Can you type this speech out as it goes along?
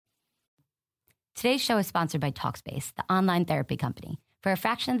Today's show is sponsored by Talkspace, the online therapy company. For a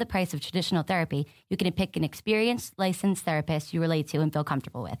fraction of the price of traditional therapy, you can pick an experienced, licensed therapist you relate to and feel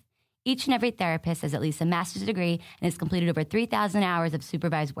comfortable with. Each and every therapist has at least a master's degree and has completed over 3,000 hours of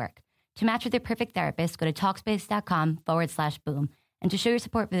supervised work. To match with your perfect therapist, go to Talkspace.com/boom. And to show your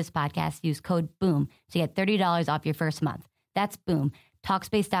support for this podcast, use code BOOM to get $30 off your first month. That's BOOM.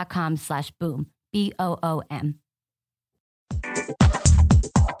 Talkspace.com/boom. BOOM.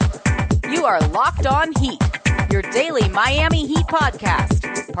 You are Locked On Heat, your daily Miami Heat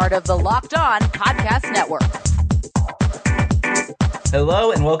podcast, part of the Locked On Podcast Network.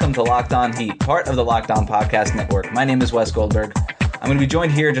 Hello and welcome to Locked On Heat, part of the Locked On Podcast Network. My name is Wes Goldberg. I'm going to be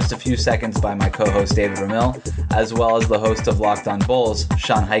joined here in just a few seconds by my co-host David Ramil, as well as the host of Locked On Bulls,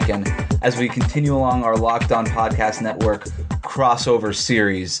 Sean Highkin, as we continue along our Locked On Podcast Network crossover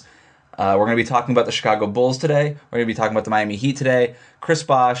series. We're going to be talking about the Chicago Bulls today. We're going to be talking about the Miami Heat today, Chris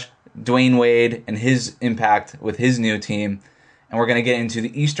Bosh, Dwayne Wade, and his impact with his new team. And we're going to get into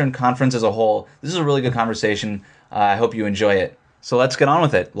the Eastern Conference as a whole. This is a really good conversation. I hope you enjoy it. So let's get on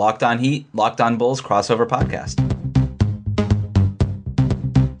with it. Locked On Heat, Locked On Bulls crossover podcast.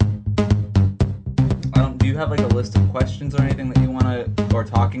 Do you have like a list of questions or anything that you want to, or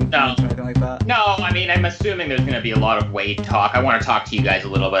talking points or anything like that? No, I mean, I'm assuming there's going to be a lot of Wade talk. I want to talk to you guys a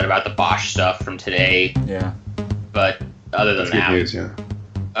little bit about the Bosh stuff from today. Yeah. But other than that, good news, yeah.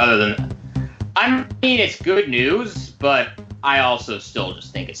 I mean, it's good news, but I also still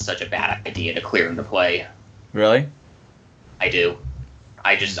just think it's such a bad idea to clear him to play. Really? I do.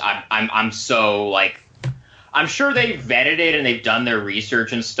 I'm so like, I'm sure they've vetted it and they've done their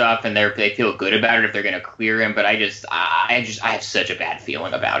research and stuff, and they feel good about it if they're going to clear him. But I have such a bad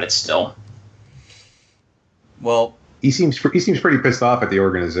feeling about it still. Well, he seems pretty pissed off at the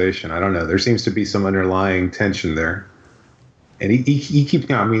organization. I don't know. There seems to be some underlying tension there, and he keeps.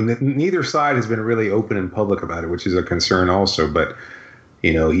 I mean, neither side has been really open and public about it, which is a concern also. But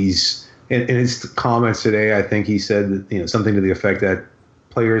he's in his comments today. I think he said that, something to the effect that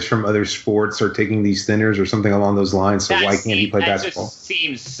players from other sports are taking these thinners or something along those lines. So why can't he play basketball?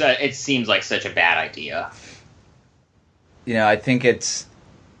 It seems like such a bad idea. I think it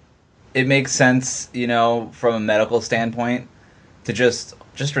makes sense, from a medical standpoint to just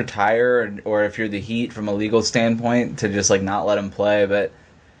retire, or if you're the Heat from a legal standpoint to just like not let him play. But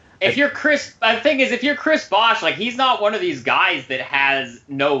if you're Chris Bosh, like, he's not one of these guys that has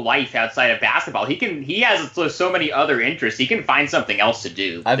no life outside of basketball. He has so many other interests. He can find something else to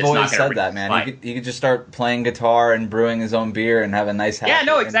do. I've always said that, man. He could just start playing guitar and brewing his own beer and have a nice house. Yeah,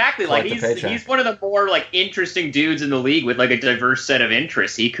 no, exactly. Like, he's one of the more like interesting dudes in the league with like a diverse set of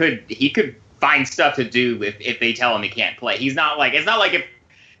interests. He could find stuff to do if they tell him he can't play. It's not like if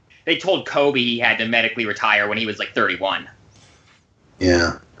they told Kobe he had to medically retire when he was like 31.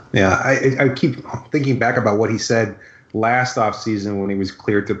 Yeah. Yeah, I keep thinking back about what he said last offseason when he was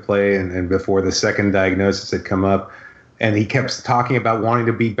cleared to play and before the second diagnosis had come up. And he kept talking about wanting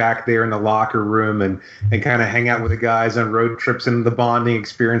to be back there in the locker room and kind of hang out with the guys on road trips and the bonding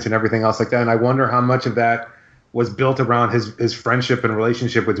experience and everything else like that. And I wonder how much of that was built around his friendship and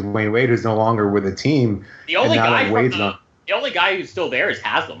relationship with Dwayne Wade, who's no longer with the team. The only guy who's still there is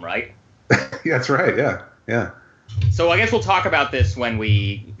Haslam, right? That's right, yeah. So I guess we'll talk about this when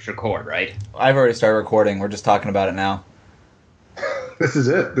we record, right? I've already started recording. We're just talking about it now. This is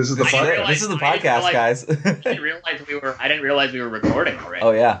it. This is the podcast. This is the podcast, guys. I didn't realize we were recording already.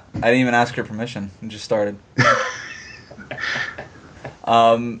 Oh yeah, I didn't even ask your permission. It just started.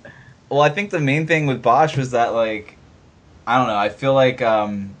 Well, I think the main thing with Bosh was that, like, I don't know. I feel like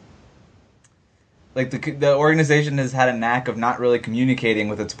the organization has had a knack of not really communicating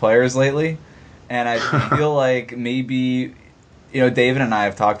with its players lately. And I feel like maybe, David and I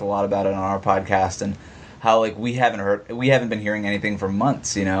have talked a lot about it on our podcast and how, like, we haven't been hearing anything for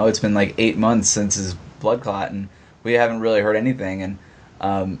months. It's been like 8 months since his blood clot, and we haven't really heard anything. And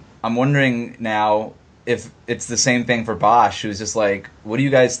I'm wondering now if it's the same thing for Bosh, who's just like, what are you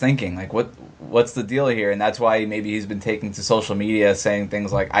guys thinking? Like, what's the deal here? And that's why maybe he's been taking to social media saying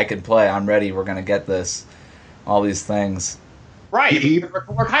things like, I can play, I'm ready, we're going to get this, all these things. Right.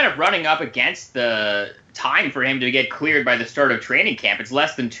 We're kind of running up against the time for him to get cleared by the start of training camp. It's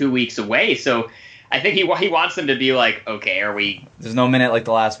less than 2 weeks away. So I think he wants them to be like, okay, are we... There's no minute like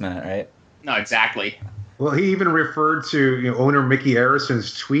the last minute, right? No, exactly. Well, he even referred to owner Mickey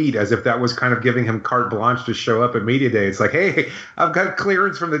Arison's tweet as if that was kind of giving him carte blanche to show up at media day. It's like, hey, I've got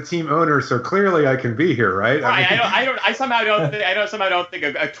clearance from the team owner, so clearly I can be here, right? Right. I somehow don't think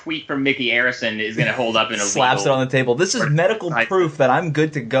a tweet from Mickey Arison is going to hold up in a slaps it on the table. This is medical proof that I'm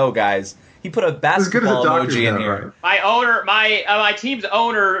good to go, guys. He put a basketball emoji in here. Right? My team's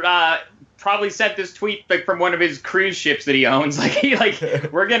owner probably sent this tweet like from one of his cruise ships that he owns.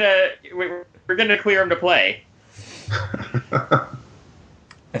 We're gonna clear him to play.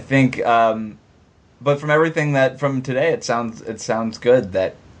 I think, but from everything from today, it sounds good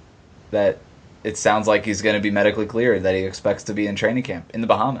that it sounds like he's going to be medically cleared, that he expects to be in training camp in the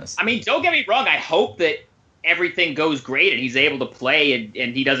Bahamas. I mean, don't get me wrong. I hope that everything goes great and he's able to play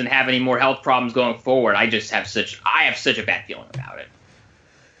and he doesn't have any more health problems going forward. I have such a bad feeling about it.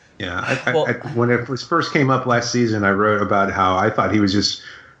 Yeah, when it first came up last season, I wrote about how I thought he was just,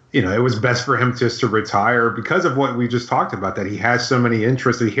 it was best for him just to retire because of what we just talked about, that he has so many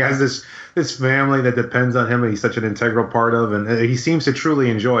interests. He has this family that depends on him and he's such an integral part of, and he seems to truly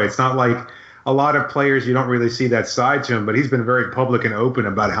enjoy it. It's not like a lot of players, you don't really see that side to him, but he's been very public and open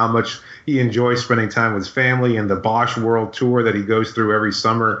about how much he enjoys spending time with his family and the Bosch World Tour that he goes through every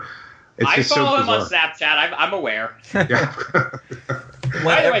summer. I follow him on Snapchat. I'm aware. Yeah.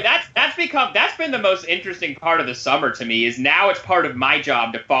 By the way, that's been the most interesting part of the summer to me. Is now it's part of my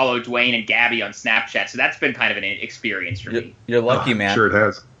job to follow Dwayne and Gabby on Snapchat. So that's been kind of an experience for me. You're lucky, man. Sure, it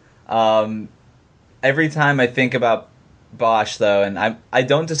has. Every time I think about Bosch, though, and I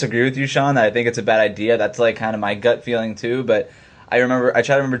don't disagree with you, Sean. I think it's a bad idea. That's like kind of my gut feeling too. But I try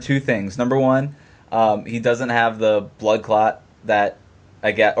to remember two things. Number one, he doesn't have the blood clot that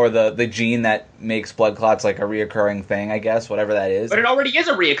I get, or the gene that makes blood clots like a reoccurring thing, I guess, whatever that is. But it already is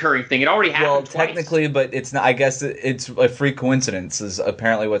a reoccurring thing. It already happened twice. Technically, but it's not. I guess it's a freak coincidence is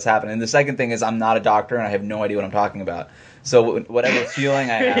apparently what's happening. And the second thing is I'm not a doctor and I have no idea what I'm talking about. So whatever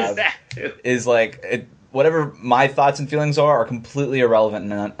feeling I have is like whatever my thoughts and feelings are completely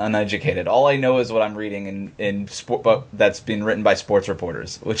irrelevant and uneducated. All I know is what I'm reading in sport, but that's been written by sports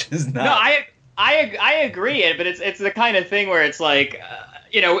reporters, which is not. No, I agree, but it's the kind of thing where it's like.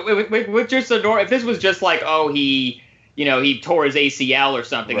 With just if this was just like, he tore his ACL or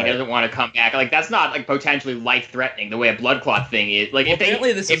something, right. He doesn't want to come back. Like that's not like potentially life threatening the way a blood clot thing is. Like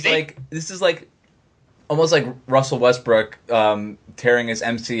apparently this is like almost like Russell Westbrook tearing his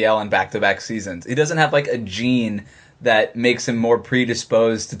MCL in back-to-back seasons. He doesn't have like a gene that makes him more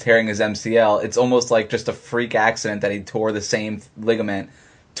predisposed to tearing his MCL. It's almost like just a freak accident that he tore the same ligament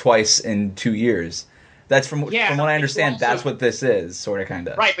twice in 2 years. That's from what I understand. That's what this is, sort of, kind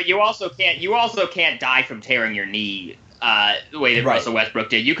of. Right, but you also can't die from tearing your knee the way that Russell Westbrook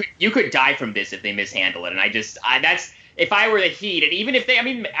did. You could die from this if they mishandle it. And that's if I were the Heat, and even if they,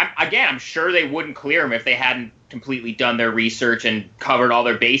 I'm sure they wouldn't clear him if they hadn't completely done their research and covered all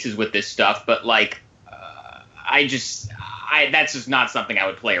their bases with this stuff. But that's just not something I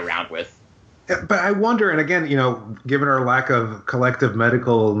would play around with. But I wonder, and again, given our lack of collective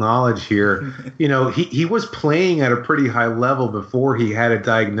medical knowledge here, he was playing at a pretty high level before he had it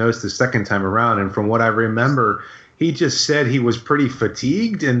diagnosed the second time around. And from what I remember, he just said he was pretty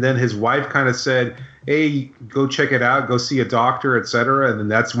fatigued. And then his wife kind of said, hey, go check it out, go see a doctor, et cetera. And then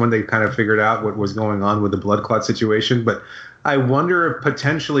that's when they kind of figured out what was going on with the blood clot situation. But I wonder if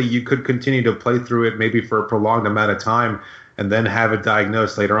potentially you could continue to play through it maybe for a prolonged amount of time and then have it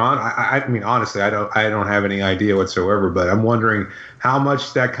diagnosed later on. I mean, honestly, I don't have any idea whatsoever, but I'm wondering how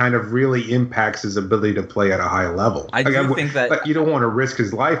much that kind of really impacts his ability to play at a high level. I think that you don't want to risk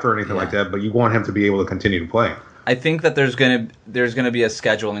his life or anything like that, but you want him to be able to continue to play. I think that there's gonna be a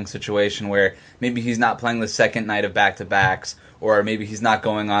scheduling situation where maybe he's not playing the second night of back-to-backs, or maybe he's not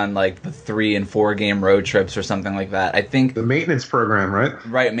going on like the 3 and 4 game road trips or something like that. I think the maintenance program, right?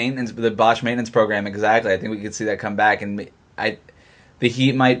 Right, the Bosch maintenance program, exactly. I think we could see that come back, and the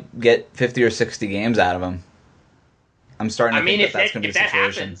Heat might get 50 or 60 games out of him. I'm starting to think that's going to be the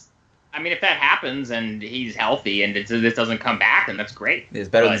situation. If that happens and he's healthy and this doesn't come back, then that's great. It's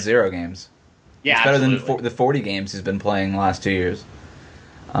better than 0 games. Yeah, it's better than the 40 games he's been playing the last 2 years.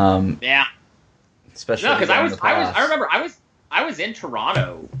 Yeah, especially because I remember I was in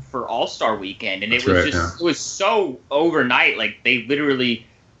Toronto for All-Star Weekend, and it was so overnight. Like they literally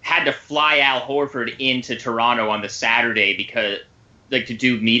had to fly Al Horford into Toronto on the Saturday because to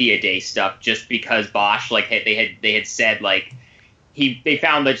do media day stuff, just because Bosch they had said they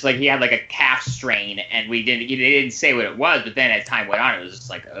found that he had like a calf strain, and they didn't say what it was, but then as time went on, it was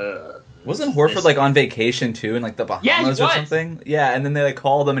just like wasn't Horford on vacation too in the Bahamas or something? Yeah, and then they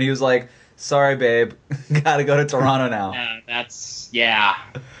called him and he was like, sorry babe, gotta go to Toronto now. That's I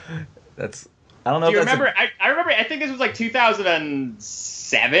don't know. Do you remember? I remember. I think this was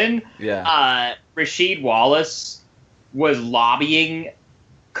 2007. Yeah. Rasheed Wallace was lobbying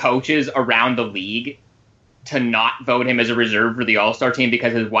coaches around the league to not vote him as a reserve for the All-Star team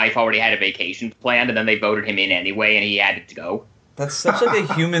because his wife already had a vacation planned, and then they voted him in anyway, and he had to go. That's such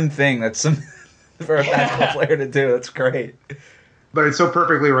a human thing. That's for a basketball player to do. That's great. But it's so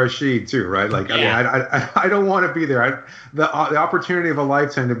perfectly Rashid too, right? Like, yeah. I don't want to be there. The opportunity of a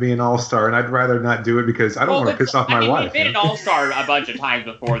lifetime to be an all-star, and I'd rather not do it because I don't want to piss off my wife. He's been an all-star a bunch of times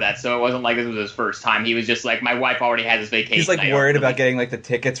before that, so it wasn't like this was his first time. He was just like, my wife already has his vacation. He's like worried about getting like the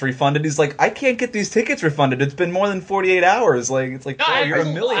tickets refunded. He's like, I can't get these tickets refunded. It's been more than 48 hours. Like, it's like, no, you're a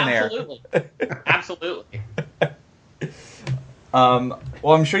millionaire. Absolutely. Well,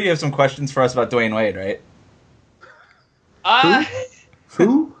 I'm sure you have some questions for us about Dwayne Wade, right?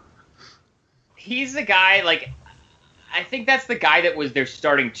 Who? He's the guy, like, I think that's the guy that was their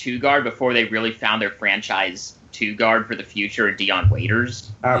starting 2-guard before they really found their franchise 2-guard for the future, Dion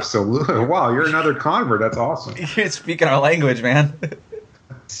Waiters. Absolutely. Wow, you're another convert. That's awesome. You're speaking our language, man.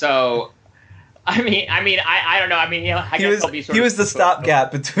 So, I don't know. I mean, you know, I guess he was the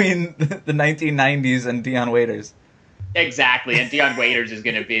stopgap between the 1990s and Dion Waiters. Exactly, and Dion Waiters is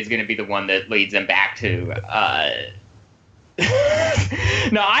gonna be the one that leads them back to.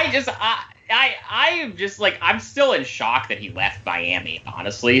 No, I'm just like, I'm still in shock that he left Miami,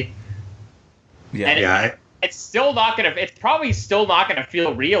 honestly. Yeah. It's probably still not gonna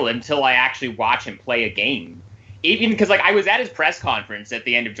feel real until I actually watch him play a game. Even because, like, I was at his press conference at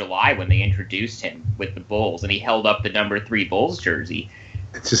the end of July when they introduced him with the Bulls, and he held up the number 3 Bulls jersey.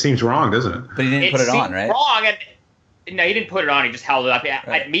 It just seems wrong, doesn't it? But he didn't put it on, right? Wrong, and no, he didn't put it on. He just held it up.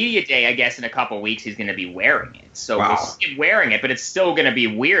 At Media Day, I guess, in a couple of weeks, he's going to be wearing it. So we'll see him wearing it, but it's still going to be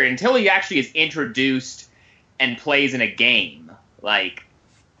weird until he actually is introduced and plays in a game. Like,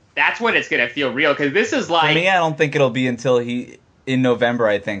 that's when it's going to feel real, because this is like... For me, I don't think it'll be until in November,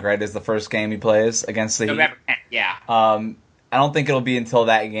 I think, right, is the first game he plays against the November 10th, yeah. I don't think it'll be until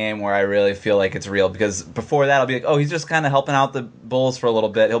that game where I really feel like it's real, because before that, I'll be like, oh, he's just kind of helping out the Bulls for a little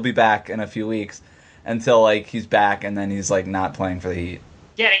bit. He'll be back in a few weeks. Until, like, he's back and then he's, like, not playing for the Heat.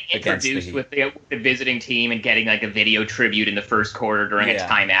 Getting introduced with the visiting team and getting, like, a video tribute in the first quarter during a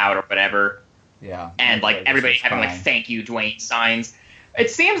timeout or whatever. Yeah. And, like, everybody having, like, thank you, Dwayne signs.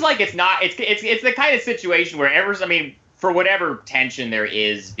 It seems like it's not... It's the kind of situation where for whatever tension there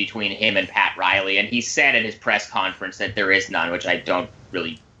is between him and Pat Riley, and he said at his press conference that there is none, which I don't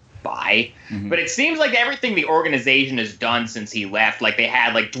really buy. Mm-hmm. But it seems like everything the organization has done since he left, like they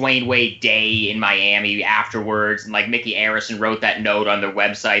had like Dwayne Wade Day in Miami afterwards, and like Mickey Arison wrote that note on their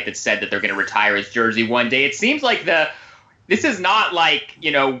website that said that they're going to retire his jersey one day. It seems like this is not like,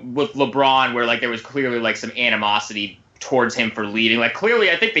 you know, with LeBron where like there was clearly like some animosity towards him for leaving. Like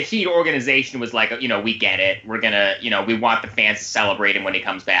clearly I think the Heat organization was like, you know, we get it. We're going to, you know, we want the fans to celebrate him when he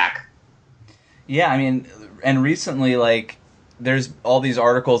comes back. Yeah, I mean, and recently, like, there's all these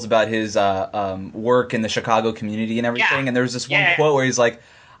articles about his work in the Chicago community and everything, and there was this one quote where he's like,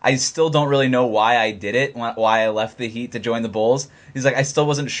 I still don't really know why I did it, why I left the Heat to join the Bulls. He's like, I still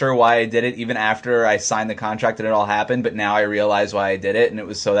wasn't sure why I did it, even after I signed the contract and it all happened, but now I realize why I did it, and it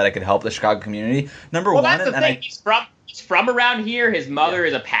was so that I could help the Chicago community. Well, that's the thing. He's from around here. His mother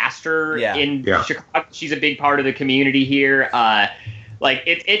is a pastor in Chicago. She's a big part of the community here.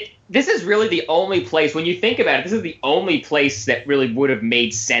 This is really the only place, when you think about it, this is the only place that really would have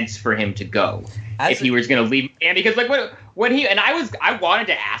made sense for him to go if he was going to leave. And because like when he, and I wanted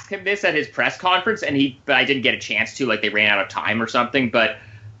to ask him this at his press conference, but I didn't get a chance to, like they ran out of time or something. But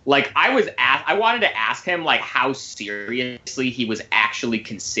like I wanted to ask him like how seriously he was actually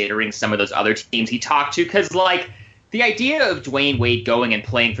considering some of those other teams he talked to, because like the idea of Dwayne Wade going and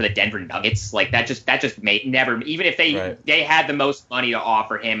playing for the Denver Nuggets, like that just made never, even if they had the most money to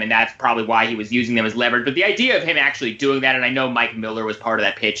offer him, and that's probably why he was using them as leverage. But the idea of him actually doing that, and I know Mike Miller was part of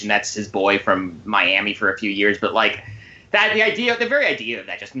that pitch, and that's his boy from Miami for a few years, but like that, the very idea of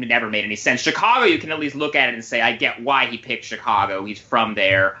that just never made any sense. Chicago, you can at least look at it and say, I get why he picked Chicago. He's from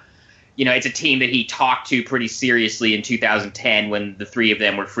there. You know, it's a team that he talked to pretty seriously in 2010 when the three of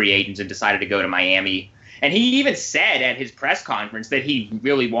them were free agents and decided to go to Miami. And he even said at his press conference that he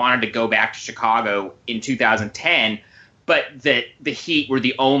really wanted to go back to Chicago in 2010, but that the Heat were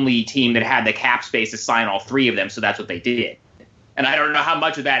the only team that had the cap space to sign all three of them, so that's what they did. And I don't know how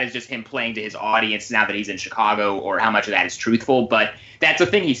much of that is just him playing to his audience now that he's in Chicago, or how much of that is truthful, but that's the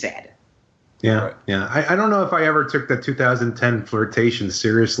thing he said. Yeah, yeah. I don't know if I ever took the 2010 flirtation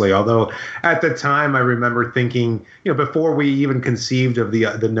seriously, although at the time I remember thinking, you know, before we even conceived of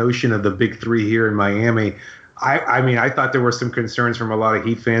the notion of the big three here in Miami, I thought there were some concerns from a lot of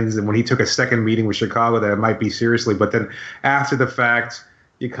Heat fans, and when he took a second meeting with Chicago that it might be seriously, but then after the fact,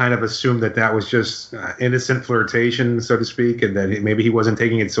 you kind of assumed that was just innocent flirtation, so to speak, and that maybe he wasn't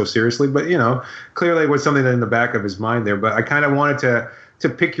taking it so seriously. But, you know, clearly it was something in the back of his mind there. But I kind of wanted to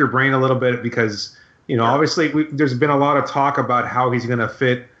pick your brain a little bit because, you know, obviously there's been a lot of talk about how he's going to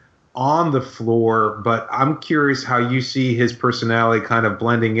fit on the floor, but I'm curious how you see his personality kind of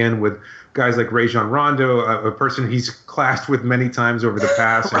blending in with guys like Rajon Rondo, a person he's clashed with many times over the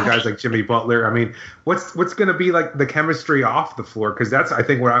past, and guys like Jimmy Butler. I mean, what's going to be like the chemistry off the floor? Because that's, I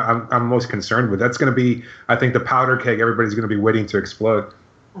think, what I'm most concerned with. That's going to be, I think, the powder keg everybody's going to be waiting to explode.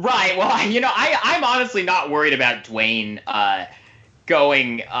 Right. Well, I'm honestly not worried about Dwayne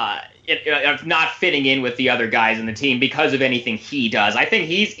not fitting in with the other guys in the team because of anything he does. I think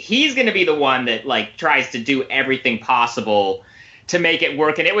he's going to be the one that like tries to do everything possible to make it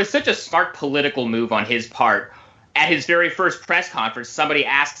work. And it was such a smart political move on his part. At his very first press conference, somebody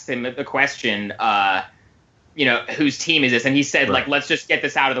asked him the question, whose team is this? And he said, right, like, let's just get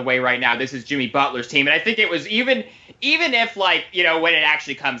this out of the way right now. This is Jimmy Butler's team. And I think it was even if, like, when it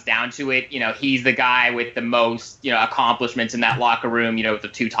actually comes down to it, he's the guy with the most, accomplishments in that locker room, with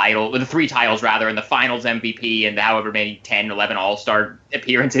the 3 titles rather, and the finals MVP and however many 10, 11 all-star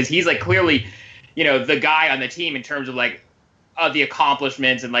appearances. He's like clearly, the guy on the team in terms of like the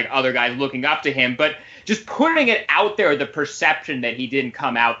accomplishments and like other guys looking up to him. But just putting it out there, the perception that he didn't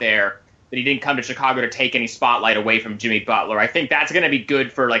come out there, that he didn't come to Chicago to take any spotlight away from Jimmy Butler. I think that's going to be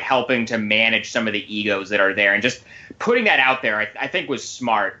good for like helping to manage some of the egos that are there, and just putting that out there, I think was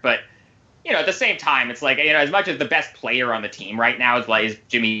smart. But, at the same time, it's like, as much as the best player on the team right now is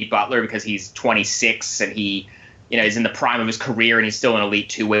Jimmy Butler because he's 26 and he, is in the prime of his career and he's still an elite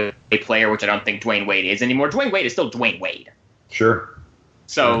two-way player, which I don't think Dwayne Wade is anymore. Dwayne Wade is still Dwayne Wade. Sure.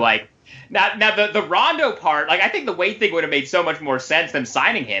 So, like, now the Rondo part, like, I think the Wade thing would have made so much more sense than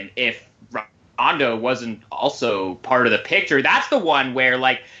signing him if Rondo wasn't also part of the picture. That's the one where,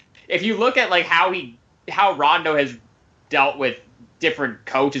 like, if you look at like how Rondo has dealt with different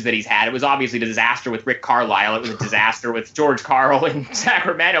coaches that he's had, it was obviously a disaster with Rick Carlisle. It was a disaster with George Karl in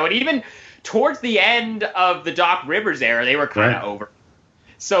Sacramento, and even towards the end of the Doc Rivers era, they were kind of over.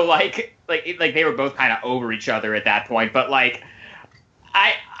 So like they were both kind of over each other at that point. But like,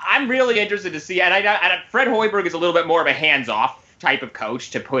 I'm really interested to see, and Fred Hoiberg is a little bit more of a hands-off type of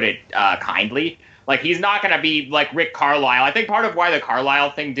coach, to put it kindly. Like, he's not going to be like Rick Carlisle. I think part of why the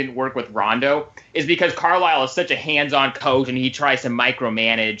Carlisle thing didn't work with Rondo is because Carlisle is such a hands-on coach, and he tries to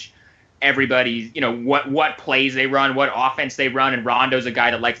micromanage everybody's, what plays they run, what offense they run. And Rondo's a guy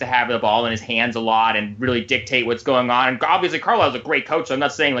that likes to have the ball in his hands a lot and really dictate what's going on. And obviously Carlisle's a great coach, so I'm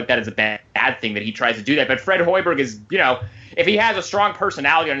not saying like that is a bad thing that he tries to do that. But Fred Hoiberg is, if he has a strong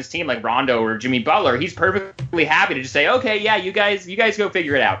personality on his team like Rondo or Jimmy Butler, he's perfectly happy to just say, okay, yeah, you guys go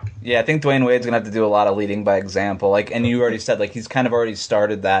figure it out. Yeah, I think Dwayne Wade's going to have to do a lot of leading by example. Like, and you already said, like, he's kind of already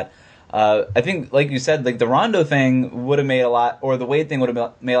started that. I think, like you said, like the Rondo thing would have made a lot, or the Wade thing would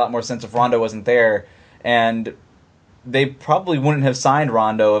have made a lot more sense if Rondo wasn't there. And they probably wouldn't have signed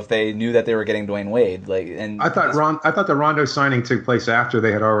Rondo if they knew that they were getting Dwayne Wade. Like, and I thought the Rondo signing took place after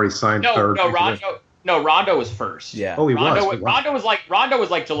they had already signed. Rondo was first. Yeah. Oh, Rondo was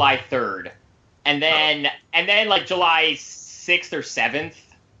like July 3rd, and then like July 6th or 7th.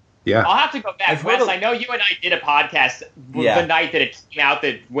 Yeah. I'll have to go back. Wes, I know you and I did a podcast the night that it came out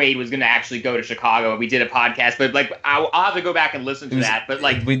that Wade was going to actually go to Chicago, and we did a podcast. But like, I'll have to go back and listen to that. But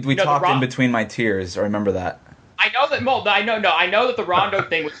like, we talked in between my tears. I remember that. I know that the Rondo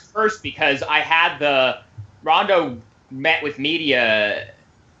thing was first because I had Rondo met with media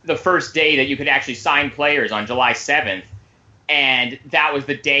the first day that you could actually sign players on July 7th, and that was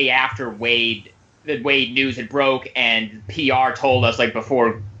the day after Wade news had broke, and PR told us like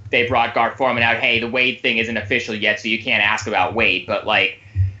before they brought Gar Forman out, hey, the Wade thing isn't official yet, so you can't ask about Wade. But like,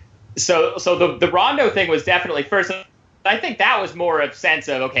 so the Rondo thing was definitely first. I think that was more a sense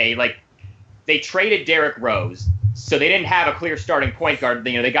of, okay, like they traded Derrick Rose, so they didn't have a clear starting point guard.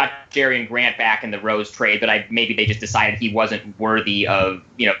 They got Jerian Grant back in the Rose trade, but maybe they just decided he wasn't worthy of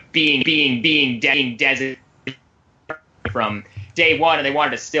being designated from day one, and they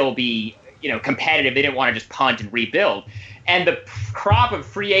wanted to still be competitive. They didn't want to just punt and rebuild. And the crop of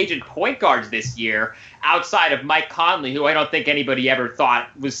free agent point guards this year, outside of Mike Conley, who I don't think anybody ever thought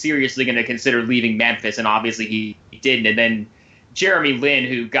was seriously going to consider leaving Memphis, and obviously he didn't, and then Jeremy Lin,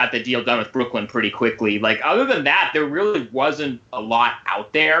 who got the deal done with Brooklyn pretty quickly. Like, other than that, there really wasn't a lot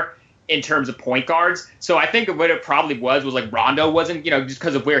out there in terms of point guards. So I think what it probably was like Rondo wasn't, just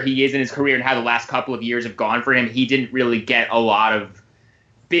because of where he is in his career and how the last couple of years have gone for him, he didn't really get a lot of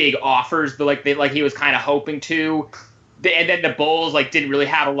big offers, but like he was kind of hoping to. And then the Bulls didn't really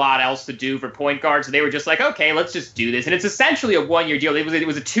have a lot else to do for point guards, so they were just like, okay, let's just do this. And it's essentially a 1-year deal. It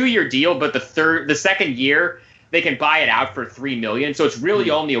was a 2-year deal, but the second year they can buy it out for $3 million. So it's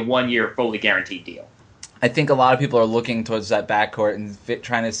really only a 1-year fully guaranteed deal. I think a lot of people are looking towards that backcourt and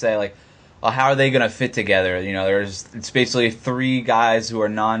trying to say like, well, how are they going to fit together? It's basically 3 guys who are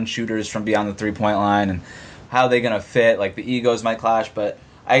non-shooters from beyond the 3-point line, and how are they going to fit? Like, the egos might clash, but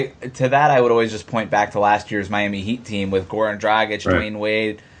I would always just point back to last year's Miami Heat team with Goran Dragic, Dwayne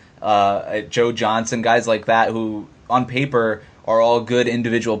Wade, Joe Johnson, guys like that who, on paper, are all good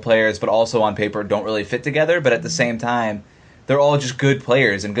individual players, but also on paper don't really fit together. But at the same time, they're all just good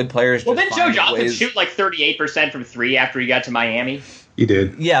players, and good players. Well, didn't Joe Johnson shoot like 38% from 3 after he got to Miami? He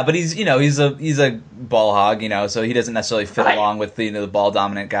did. Yeah, but he's a ball hog, so he doesn't necessarily fit along with the ball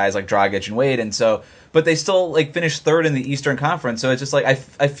dominant guys like Dragic and Wade, and so. But they still finished 3rd in the Eastern Conference, so it's just I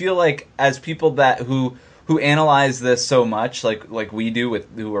feel like as people who analyze this so much, like we do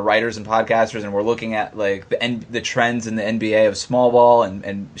who are writers and podcasters, and we're looking at the trends in the NBA of small ball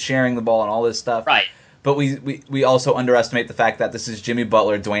and sharing the ball and all this stuff. Right. But we also underestimate the fact that this is Jimmy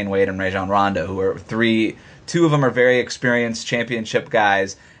Butler, Dwayne Wade, and Rajon Rondo, who are 2 of them are very experienced championship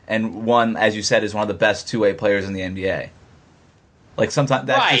guys, and one, as you said, is one of the best 2-way players in the NBA.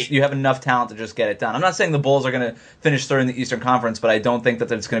 Sometimes you have enough talent to just get it done. I'm not saying the Bulls are going to finish 3rd in the Eastern Conference, but I don't think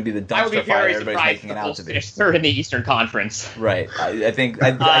that it's going to be the dumpster fire everybody's making it out to be. Finish 3rd in the Eastern Conference. Right. I think,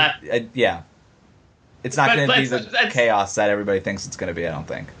 yeah. It's not going to be the chaos that everybody thinks it's going to be, I don't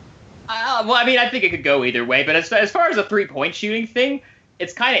think. I think it could go either way, but as far as the 3-point shooting thing,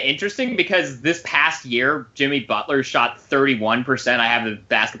 it's kind of interesting because this past year, Jimmy Butler shot 31%. I have the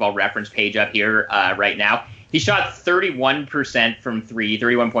basketball reference page up here right now. He shot 31% from 3,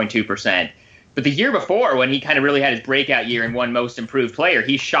 31.2%. But the year before, when he kind of really had his breakout year and won Most Improved Player,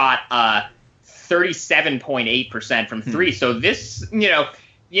 he shot 37.8% from 3. So this,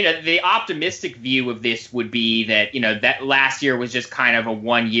 the optimistic view of this would be that, that last year was just kind of a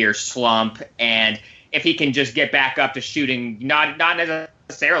 1-year slump. And if he can just get back up to shooting, not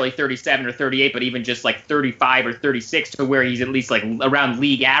necessarily 37 or 38, but even just 35 or 36 to where he's at least around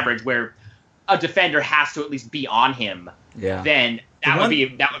league average, where a defender has to at least be on him, then that would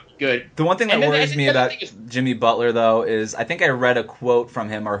be good. The one thing that worries me about Jimmy Butler, though, is I think I read a quote from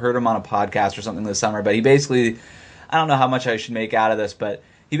him or heard him on a podcast or something this summer, but he basically, I don't know how much I should make out of this, but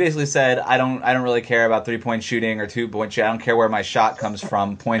he basically said, I don't really care about 3-point shooting or 2-point shooting. I don't care where my shot comes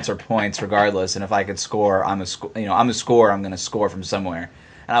from. Points are points regardless, and if I could score, I'm a scorer. I'm going to score from somewhere.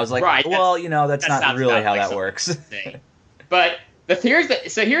 And I was like, that's not really how that works. But here's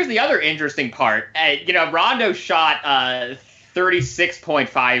the other interesting part. Rondo shot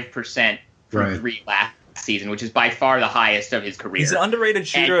 36.5% from 3 last season, which is by far the highest of his career. He's an underrated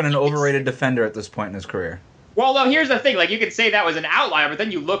shooter and an overrated defender at this point in his career. Well, though, here's the thing. You could say that was an outlier, but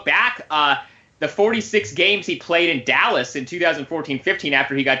then you look back, the 46 games he played in Dallas in 2014-15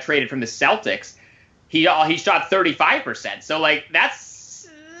 after he got traded from the Celtics, he shot 35%. So,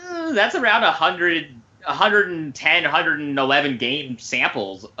 that's around 110, 111 game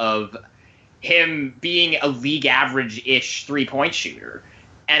samples of him being a league average-ish 3-point shooter.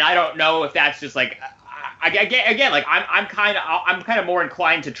 And I don't know if that's just I'm kind of more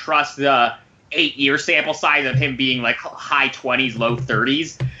inclined to trust the 8-year sample size of him being high 20s, low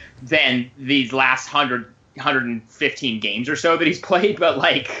 30s than these last 115 games or so that he's played. But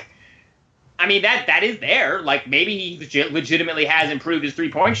that is there. Maybe he legitimately has improved his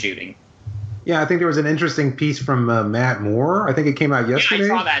 3-point shooting. Yeah, I think there was an interesting piece from Matt Moore. I think it came out yesterday.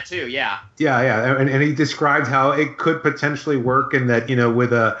 Yeah, I saw that too, yeah. Yeah. And he described how it could potentially work in that,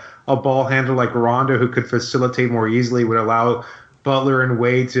 with a ball handler like Rondo who could facilitate more easily, would allow Butler and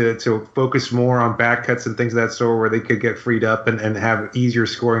Wade to focus more on back cuts and things of that sort where they could get freed up and have easier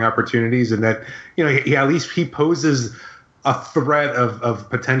scoring opportunities. And that, at least he poses a threat of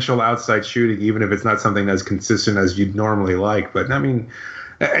potential outside shooting, even if it's not something as consistent as you'd normally like. But,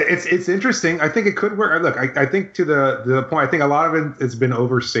 it's interesting. I think it could work. Look, I think to the point, I think a lot of it has been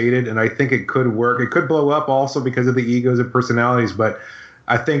overstated, and I think it could work. It could blow up also because of the egos and personalities, but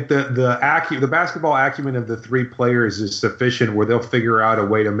I think the basketball acumen of the 3 players is sufficient where they'll figure out a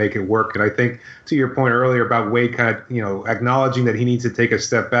way to make it work. And I think to your point earlier about Wade kind of, acknowledging that he needs to take a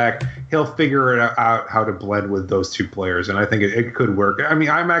step back, he'll figure out how to blend with those 2 players. And I think it could work. I mean,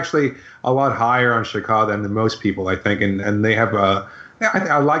 I'm actually a lot higher on Chicago than most people, I think. And they have I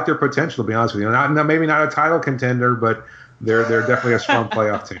like their potential, to be honest with you. Maybe not a title contender, but they're definitely a strong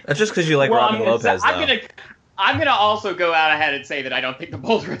playoff team. That's just because you like Robin Lopez, though. I'm gonna also go out ahead and say that I don't think the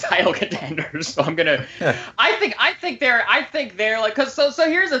Bulls are title contenders. So I'm gonna. I think they're because so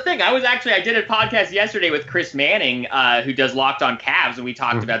here's the thing. I did a podcast yesterday with Chris Manning, who does Locked On Cavs, and we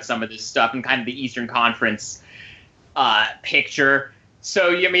talked about some of this stuff and kind of the Eastern Conference picture.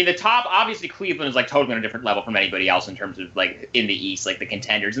 So the top, obviously Cleveland is totally on a different level from anybody else in terms of in the East, the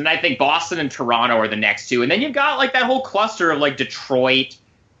contenders, and I think Boston and Toronto are the next 2, and then you've got that whole cluster of Detroit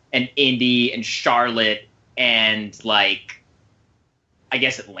and Indy and Charlotte and like I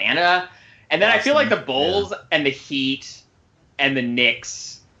guess Atlanta. And then Boston, I feel like the Bulls and the Heat and the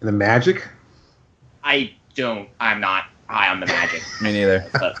Knicks. And the Magic? I'm not high on the Magic. Me neither.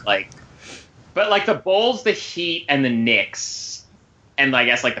 But like the Bulls, the Heat, and the Knicks, and I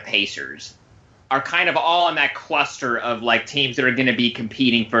guess like the Pacers are kind of all in that cluster of like teams that are going to be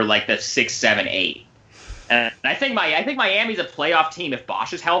competing for like the 6, 7, 8. And I think Miami's a playoff team if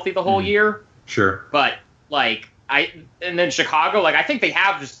Bosh is healthy the whole year. Sure. But like and then Chicago, like I think they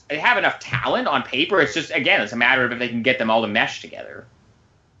have enough talent on paper. It's just again, it's a matter of if they can get them all to mesh together.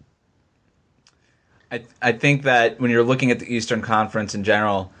 I think that when you're looking at the Eastern Conference in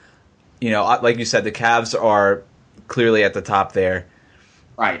general, like you said, the Cavs are clearly at the top there.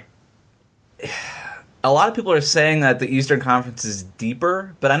 Right. A lot of people are saying that the Eastern Conference is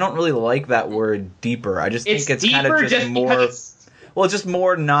deeper, but I don't really like that word deeper. I just think it's kind of just more. Well, it's just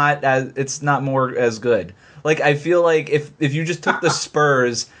more it's not more as good. Like I feel like if you just took the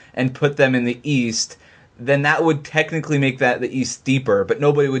Spurs and put them in the East, then that would technically make the East deeper, but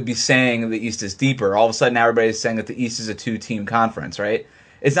nobody would be saying the East is deeper. All of a sudden, everybody's saying that the East is a 2-team conference, right?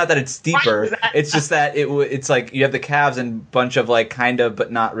 It's not that it's deeper. Right, it's just that it's like you have the Cavs and a bunch of like kind of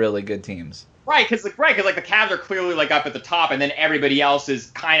but not really good teams. Right, because the Cavs are clearly like up at the top, and then everybody else is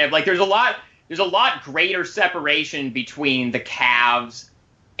kind of like there's a lot greater separation between the Cavs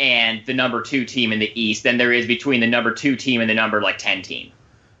and the number 2 team in the East than there is between the number 2 team and the number 10 team.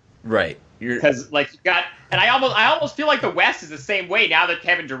 Right. Because like you've got, and I almost feel like the West is the same way now that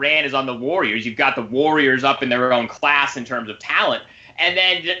Kevin Durant is on the Warriors. You've got the Warriors up in their own class in terms of talent, and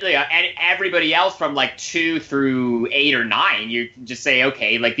then and everybody else from 2 through 8 or 9, you just say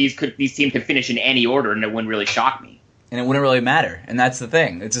okay, like these teams could finish in any order, and it wouldn't really shock me. And it wouldn't really matter, and that's the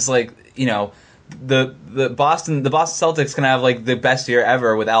thing. It's just like the Boston Celtics can have the best year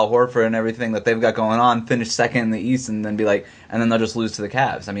ever with Al Horford and everything that they've got going on, finish second in the East, and then and then they'll just lose to the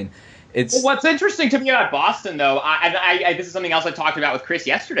Cavs. I mean. Well, what's interesting to me about Boston, though, I this is something else I talked about with Chris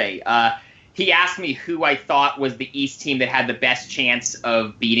yesterday. He asked me who I thought was the East team that had the best chance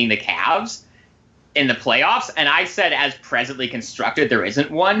of beating the Cavs in the playoffs, and I said, as presently constructed, there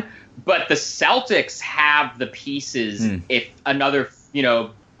isn't one. But the Celtics have the pieces if another,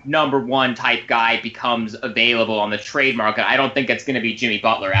 number 1 type guy becomes available on the trade market. I don't think it's going to be Jimmy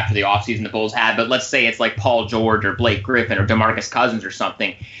Butler after the offseason the Bulls had, but let's say it's like Paul George or Blake Griffin or DeMarcus Cousins or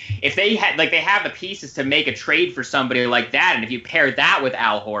something. If they had they have the pieces to make a trade for somebody like that, and if you pair that with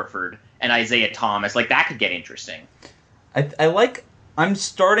Al Horford and Isaiah Thomas, that could get interesting. I'm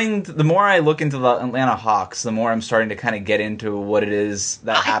starting to, the more I look into the Atlanta Hawks, the more I'm starting to kind of get into what it is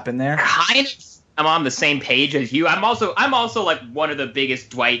that happened there. I'm on the same page as you. I'm also one of the biggest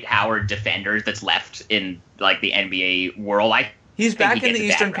Dwight Howard defenders that's left in the NBA world. He's back in the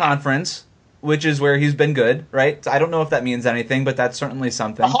Eastern Conference, which is where he's been good, right? I don't know if that means anything, but that's certainly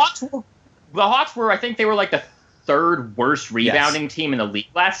something. The Hawks were I think they were the 3rd worst rebounding team in the league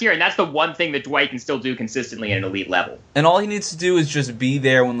last year, and that's the one thing that Dwight can still do consistently at an elite level. And all he needs to do is just be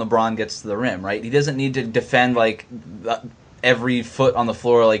there when LeBron gets to the rim, right? He doesn't need to defend every foot on the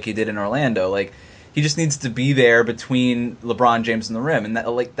floor like he did in Orlando. He just needs to be there between LeBron James and the rim, and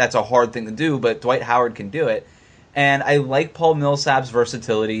that's a hard thing to do, but Dwight Howard can do it. And I like Paul Millsap's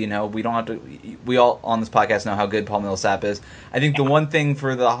versatility. We don't have to. We all on this podcast know how good Paul Millsap is. I think the one thing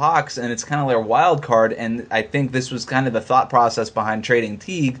for the Hawks, and it's kind of their wild card, and I think this was kind of the thought process behind trading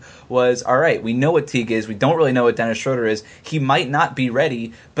Teague was, all right, we know what Teague is. We don't really know what Dennis Schroeder is. He might not be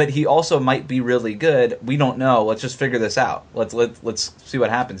ready, but he also might be really good. We don't know. Let's just figure this out. Let's see what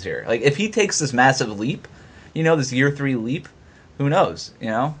happens here. If he takes this massive leap, this year 3 leap, who knows?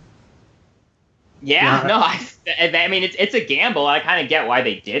 Yeah, no, I mean it's a gamble. I kind of get why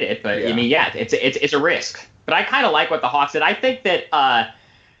they did it, but I mean, it's a risk. But I kind of like what the Hawks did. I think that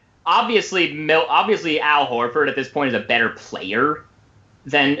obviously Al Horford at this point is a better player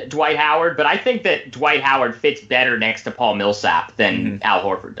than Dwight Howard, but I think that Dwight Howard fits better next to Paul Millsap than Al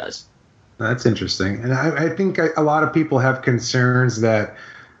Horford does. That's interesting, and I think a lot of people have concerns that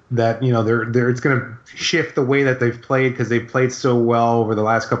it's going to shift the way that they've played because they've played so well over the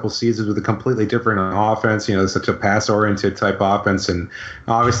last couple of seasons with a completely different offense, such a pass-oriented type offense. And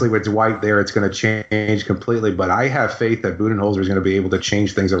obviously with Dwight there, it's going to change completely. But I have faith that Budenholzer is going to be able to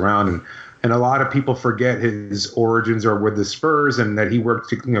change things around. And a lot of people forget his origins are with the Spurs and that he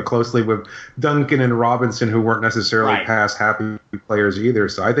worked closely with Duncan and Robinson, who weren't necessarily pass-happy players either.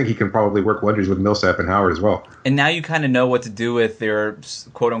 So I think he can probably work wonders with Millsap and Howard as well. And now you kind of know what to do with their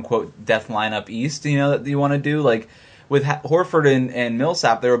quote-unquote death lineup East, that you want to do. With Horford and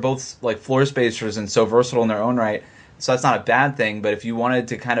Millsap, they were both floor spacers and so versatile in their own right So that's not a bad thing, but if you wanted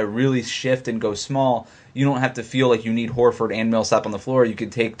to kind of really shift and go small, you don't have to feel like you need Horford and Millsap on the floor. You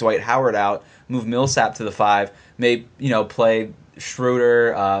could take Dwight Howard out, move Millsap to the 5, maybe, play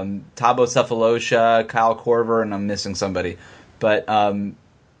Schroeder, Thabo Cephalosha, Kyle Korver, and I'm missing somebody. But,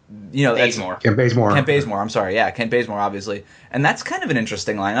 Bazemore. Kent Bazemore. Kent Bazemore, I'm sorry. Yeah, Kent Bazemore, obviously. And that's kind of an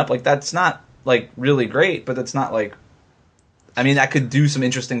interesting lineup. Like, that's not, like, really great, but that's not, like... I mean, that could do some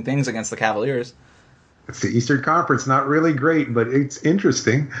interesting things against the Cavaliers. It's the Eastern Conference, not really great, but it's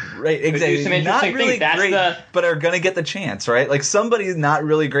interesting. Right, exactly. Some interesting not really things. great, but are going to get the chance, right? Like, somebody not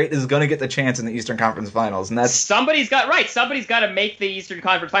really great is going to get the chance in the Eastern Conference Finals, and that's... Somebody's got to make the Eastern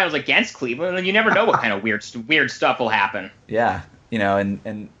Conference Finals against Cleveland, and you never know what kind of weird stuff will happen. Yeah,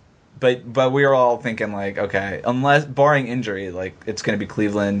 but we were all thinking, like, okay, unless, barring injury, like, it's going to be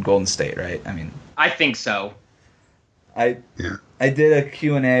Cleveland, Golden State, right? I mean... I think so. I did a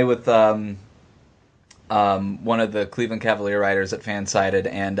Q&A with one of the Cleveland Cavalier writers at Fansided,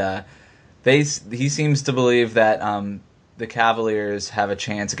 and he seems to believe that the Cavaliers have a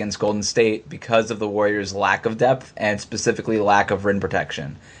chance against Golden State because of the Warriors' lack of depth and specifically lack of rim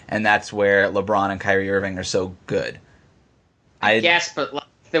protection, and that's where LeBron and Kyrie Irving are so good. Yes, but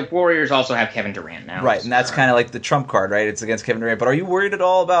the Warriors also have Kevin Durant now, right? And that's kind of like the trump card, right? It's against Kevin Durant. But are you worried at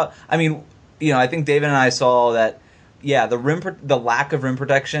all about? I mean, I think David and I saw that. Yeah, the lack of rim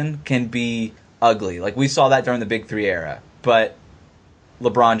protection can be ugly. Like, we saw that during the Big Three era. But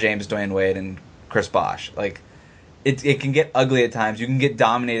LeBron James, Dwayne Wade, and Chris Bosh, like, it can get ugly at times. You can get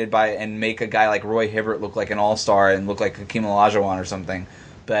dominated by and make a guy like Roy Hibbert look like an all-star and look like Hakeem Olajuwon or something.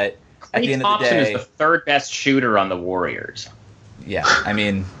 But at the end of the day, Thompson is the third best shooter on the Warriors. Yeah, I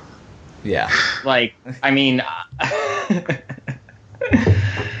mean, yeah. Like, I mean...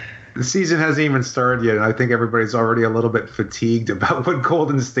 The season hasn't even started yet, and I think everybody's already a little bit fatigued about what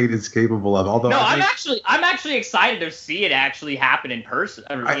Golden State is capable of. Although I'm actually excited to see it actually happen in person.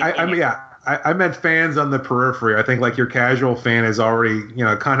 I meant fans on the periphery. I think like your casual fan is already,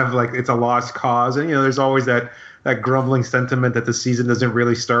 kind of like it's a lost cause, and there's always that grumbling sentiment that the season doesn't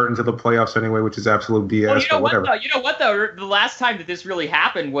really start until the playoffs anyway, which is absolute BS. Well, you know what though? The last time that this really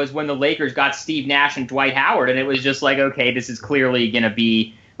happened was when the Lakers got Steve Nash and Dwight Howard, and it was just like, okay, this is clearly going to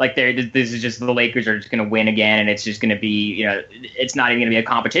be. Like, this is just the Lakers are just going to win again, and it's just going to be, it's not even going to be a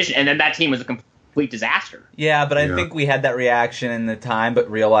competition. And then that team was a complete disaster. Yeah, but I think we had that reaction in the time, but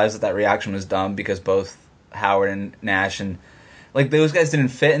realized that reaction was dumb because both Howard and Nash and, like, those guys didn't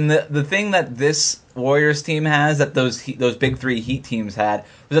fit. And the thing that this Warriors team has that those Big Three Heat teams had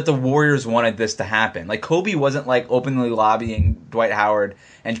was that the Warriors wanted this to happen. Like, Kobe wasn't, like, openly lobbying Dwight Howard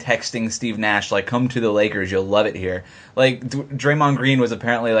and texting Steve Nash, like, come to the Lakers, you'll love it here. Like, Draymond Green was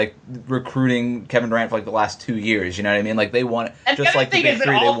apparently, like, recruiting Kevin Durant for, like, the last 2 years, you know what I mean? Like, they want, just like the Big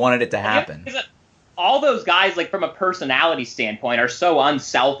Three, they wanted it to happen. All those guys, like, from a personality standpoint, are so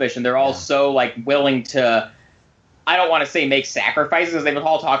unselfish, and they're all so, like, willing to, I don't want to say make sacrifices, because they've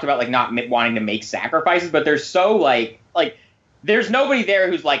all talked about, like, not wanting to make sacrifices, but they're so, like, there's nobody there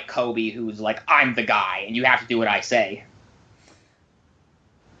who's like Kobe, who's like, I'm the guy, and you have to do what I say.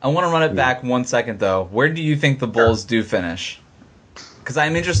 I want to run it back 1 second, though. Where do you think the Bulls do finish? Because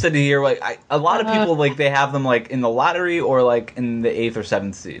I'm interested to hear, like, a lot of people, like, they have them, like, in the lottery or, like, in the 8th or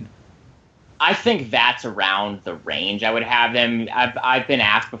 7th seed. I think that's around the range I would have them. I've been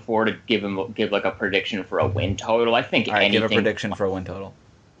asked before to give like a prediction for a win total. I think anything. Give a prediction for a win total.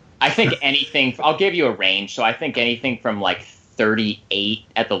 I think anything. I'll give you a range. So I think anything from like 38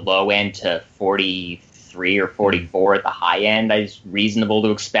 at the low end to 43 or 44 at the high end is reasonable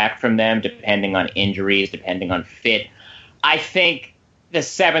to expect from them, depending on injuries, depending on fit. I think the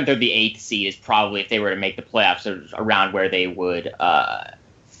 7th or the 8th seed is probably, if they were to make the playoffs, around where they would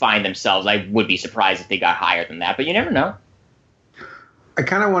find themselves. I would be surprised if they got higher than that, but you never know. I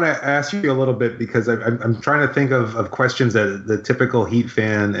kind of want to ask you a little bit because I'm trying to think of questions that the typical Heat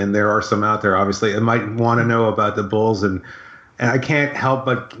fan, and there are some out there, obviously, might want to know about the Bulls, and I can't help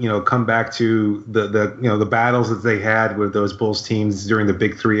but come back to the battles that they had with those Bulls teams during the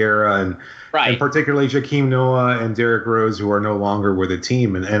Big Three era, and particularly Joakim Noah and Derrick Rose, who are no longer with the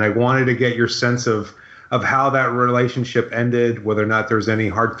team, and I wanted to get your sense of how that relationship ended, whether or not there's any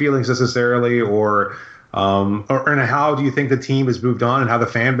hard feelings necessarily, or how do you think the team has moved on and how the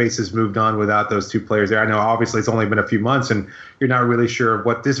fan base has moved on without those two players there? I know obviously it's only been a few months and you're not really sure of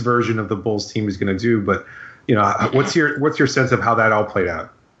what this version of the Bulls team is going to do, but what's your sense of how that all played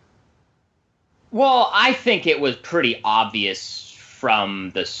out? Well, I think it was pretty obvious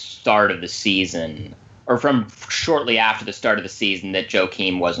from the start of the season, or from shortly after the start of the season, that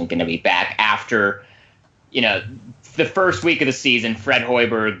Joakim wasn't going to be back after, the first week of the season, Fred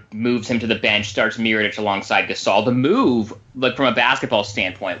Hoiberg moves him to the bench, starts Mirotic alongside Gasol. The move, like from a basketball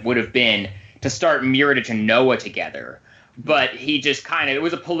standpoint, would have been to start Mirotic and Noah together. But he just it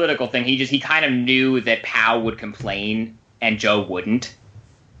was a political thing. He kind of knew that Powell would complain and Joe wouldn't.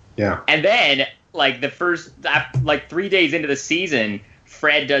 Yeah. And then, like, 3 days into the season,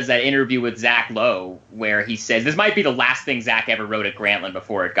 Fred does that interview with Zach Lowe where he says, this might be the last thing Zach ever wrote at Grantland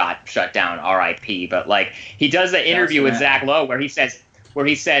before it got shut down, RIP. But, like, he does that interview with Zach Lowe where he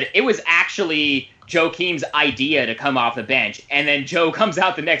said it was actually Joakim's idea to come off the bench. And then Joe comes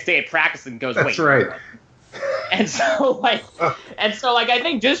out the next day at practice and goes, That's right. And so, I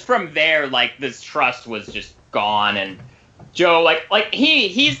think just from there, like, this trust was just gone. And Joe,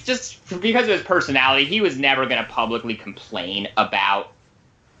 he's just, because of his personality, he was never going to publicly complain about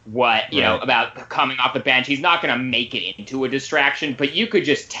about coming off the bench. He's not going to make it into a distraction, but you could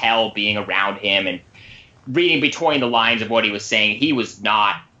just tell being around him and reading between the lines of what he was saying, he was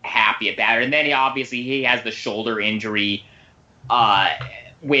not happy about it. And then he has the shoulder injury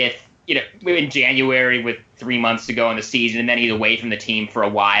in January with 3 months to go in the season, and then he's away from the team for a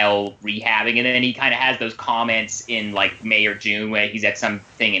while rehabbing, and then he kind of has those comments in like May or June when he's at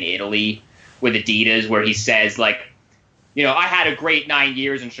something in Italy with Adidas where he says like, I had a great 9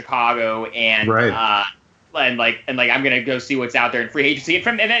 years in Chicago, and I'm gonna go see what's out there in free agency,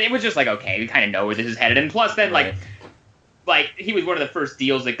 and then it was just like, okay, we kind of know where this is headed, and plus then like he was one of the first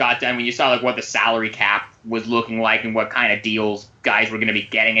deals that got done when you saw like what the salary cap was looking like and what kind of deals guys were going to be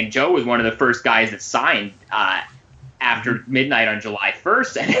getting, and Joe was one of the first guys that signed after midnight on July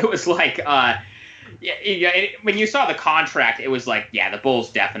 1st, and it was like when you saw the contract, it was like, yeah, the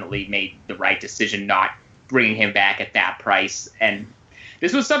Bulls definitely made the right decision not bringing him back at that price. And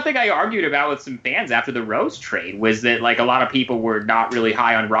this was something I argued about with some fans after the Rose trade, was that like a lot of people were not really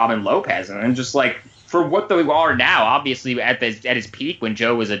high on Robin Lopez, and I'm just like, for what they are now, obviously at his peak when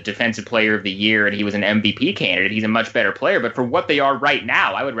Joe was a defensive player of the year and he was an MVP candidate, he's a much better player. But for what they are right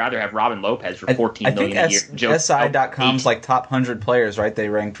now, I would rather have Robin Lopez for $14 million a year. I think SI.com's like top 100 players, right? They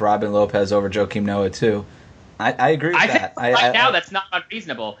ranked Robin Lopez over Joakim Noah too. I agree with that. Think now that's not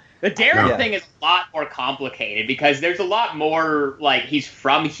unreasonable. The Derek thing is a lot more complicated because there's a lot more, like, he's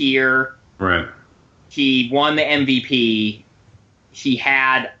from here. Right. He won the MVP. He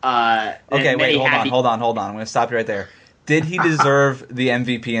had okay, wait, hold on. I'm going to stop you right there. Did he deserve the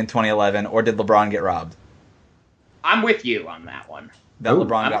MVP in 2011, or did LeBron get robbed? I'm with you on that one.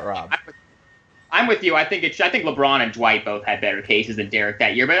 LeBron got robbed. I'm with you. I think LeBron and Dwight both had better cases than Derek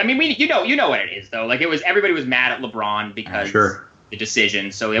that year. But I mean, you know what it is though. Like, everybody was mad at LeBron because the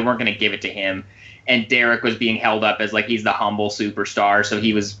decision, so they weren't going to give it to him. And Derek was being held up as like he's the humble superstar. So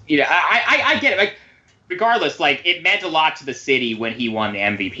he was, I get it. Like, regardless, like, it meant a lot to the city when he won the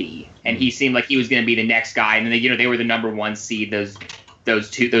MVP, and he seemed like he was going to be the next guy. And then they were the number one seed those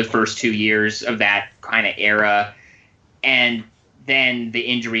first 2 years of that kind of era, and then the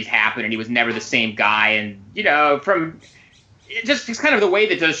injuries happened, and he was never the same guy. And from just kind of the way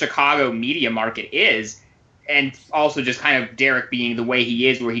that the Chicago media market is, and also just kind of Derek being the way he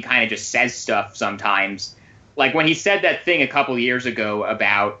is, where he kind of just says stuff sometimes. Like when he said that thing a couple years ago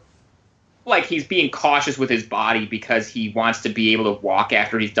about, like, he's being cautious with his body because he wants to be able to walk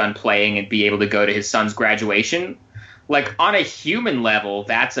after he's done playing and be able to go to his son's graduation. Like, on a human level,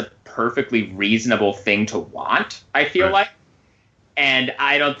 that's a perfectly reasonable thing to want, I feel like. And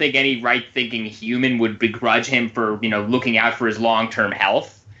I don't think any right-thinking human would begrudge him for, looking out for his long-term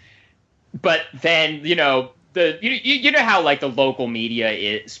health. But then, how like the local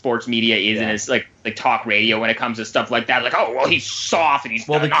media sports media is, and it's like talk radio when it comes to stuff like that. Like, oh, well, he's soft and he's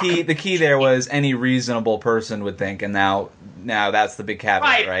the key there was any reasonable person would think, and now that's the big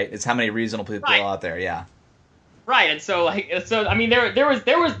caveat, right? It's how many reasonable people are out there, yeah. Right, and so I mean, there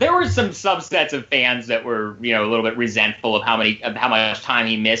were some subsets of fans that were a little bit resentful of how much time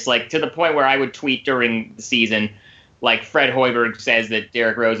he missed, like to the point where I would tweet during the season. Like, Fred Hoiberg says that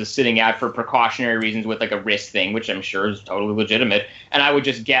Derrick Rose is sitting out for precautionary reasons with, like, a wrist thing, which I'm sure is totally legitimate. And I would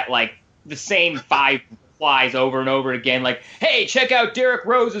just get, like, the same 5 replies over and over again, like, hey, check out Derrick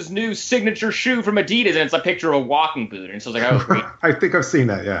Rose's new signature shoe from Adidas, and it's a picture of a walking boot. And so it's like, oh, great. I think I've seen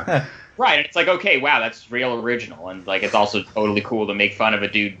that, yeah. Right, and it's like, okay, wow, that's real original. And, like, it's also totally cool to make fun of a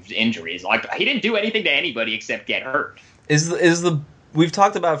dude's injuries. Like, he didn't do anything to anybody except get hurt. We've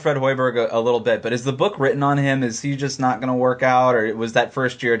talked about Fred Hoiberg a little bit, but is the book written on him? Is he just not going to work out, or was that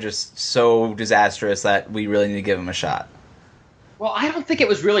first year just so disastrous that we really need to give him a shot? Well, I don't think it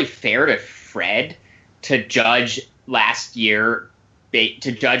was really fair to Fred to judge last year,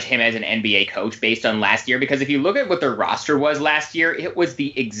 to judge him as an NBA coach based on last year, because if you look at what their roster was last year, it was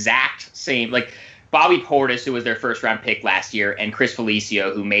the exact same. Like, Bobby Portis, who was their first-round pick last year, and Chris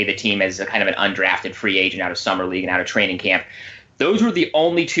Felicio, who made the team as a kind of an undrafted free agent out of summer league and out of training camp. Those were the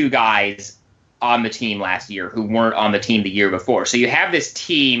only two guys on the team last year who weren't on the team the year before. So you have this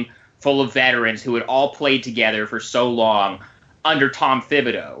team full of veterans who had all played together for so long under Tom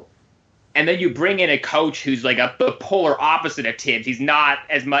Thibodeau. And then you bring in a coach who's like the polar opposite of Tibbs. He's not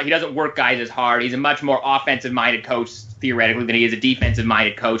as much. He doesn't work guys as hard. He's a much more offensive-minded coach theoretically than he is a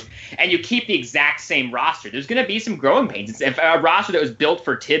defensive-minded coach. And you keep the exact same roster. There's going to be some growing pains. If a roster that was built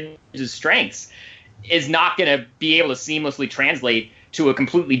for Tibbs' strengths is not going to be able to seamlessly translate to a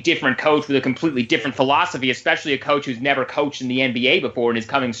completely different coach with a completely different philosophy, especially a coach who's never coached in the NBA before and is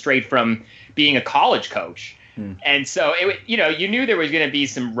coming straight from being a college coach. And so you knew there was going to be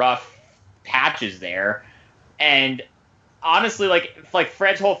some rough patches there. And honestly, like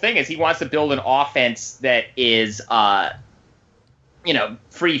Fred's whole thing is he wants to build an offense that is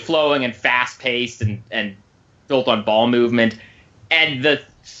free flowing and fast paced and built on ball movement. And the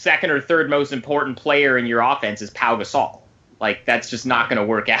second or third most important player in your offense is Pau Gasol. Like, that's just not going to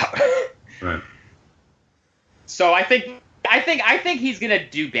work out. Right. So I think he's going to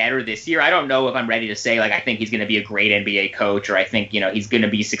do better this year. I don't know if I'm ready to say, like, I think he's going to be a great NBA coach, or I think, he's going to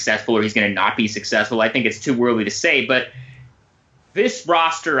be successful, or he's going to not be successful. I think it's too early to say, but this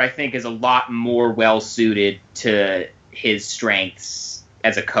roster, I think, is a lot more well-suited to his strengths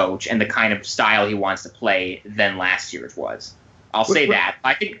as a coach and the kind of style he wants to play than last year's was. I'll say that.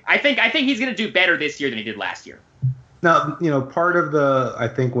 I think he's going to do better this year than he did last year. Now, part of I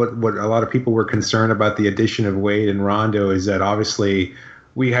think what a lot of people were concerned about the addition of Wade and Rondo is that obviously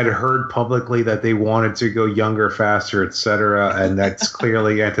we had heard publicly that they wanted to go younger, faster, et cetera, and that's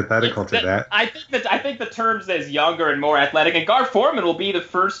clearly antithetical to that. I think the terms as younger and more athletic, and Gar Forman will be the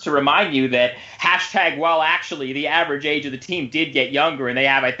first to remind you that well, actually, the average age of the team did get younger, and they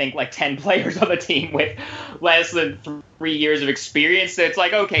have, I think, like 10 players on the team with less than 3 years of experience. So it's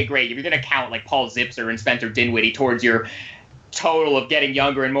like, okay, great. If you're going to count like Paul Zipser and Spencer Dinwiddie towards your total of getting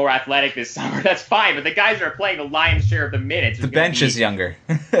younger and more athletic this summer, that's fine. But the guys that are playing the lion's share of the minutes, the bench is younger.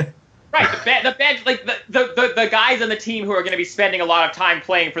 Right, the bench, like the guys on the team who are going to be spending a lot of time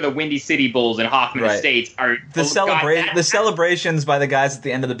playing for the Windy City Bulls and Hoffman Estates are the celebrations by the guys at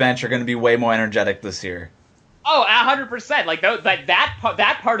the end of the bench are going to be way more energetic this year. Oh, 100%. Like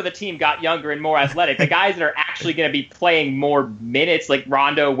that part of the team got younger and more athletic. The guys that are actually going to be playing more minutes, like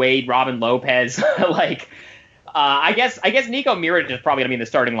Rondo, Wade, Robin Lopez, I guess Nico Mirotic is probably going to be in the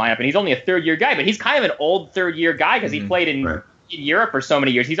starting lineup, and he's only a third-year guy, but he's kind of an old third-year guy because he played in Europe for so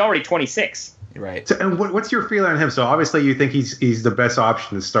many years. He's already 26. Right. So, and what's your feeling on him? So obviously you think he's the best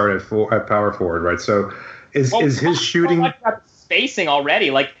option to start at power forward, right? So is his shooting spacing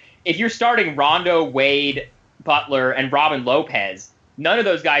already? Like if you're starting Rondo, Wade, Butler, and Robin Lopez, none of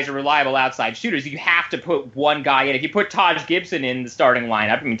those guys are reliable outside shooters. You have to put one guy in. If you put Taj Gibson in the starting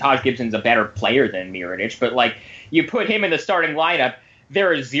lineup, I mean, Taj Gibson's a better player than Mirotic, but like you put him in the starting lineup,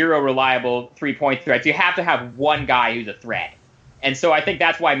 there are zero reliable three-point threats. You have to have one guy who's a threat. And so I think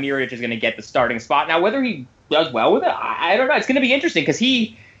that's why Mirotic is going to get the starting spot. Now, whether he does well with it, I don't know. It's going to be interesting because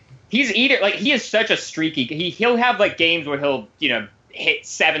he is such a streaky. He'll have like games where he'll hit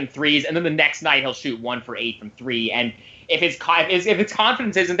 7 threes, and then the next night he'll shoot 1 for 8 from 3. And if his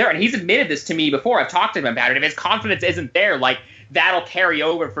confidence isn't there, and he's admitted this to me before, I've talked to him about it. If his confidence isn't there, like that'll carry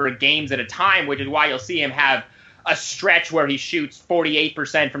over for games at a time, which is why you'll see him have a stretch where he shoots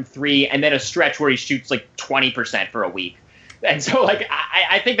 48% from 3, and then a stretch where he shoots like 20% for a week. And so, like,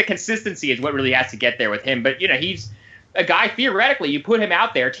 I think the consistency is what really has to get there with him. But, he's a guy, theoretically, you put him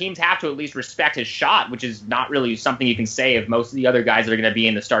out there, teams have to at least respect his shot, which is not really something you can say of most of the other guys that are going to be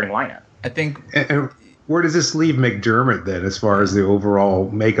in the starting lineup. I think. And where does this leave McDermott, then, as far as the overall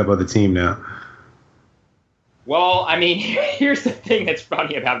makeup of the team now? Well, I mean, here's the thing that's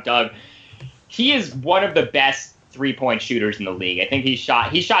funny about Doug. He is one of the best three-point shooters in the league. I think he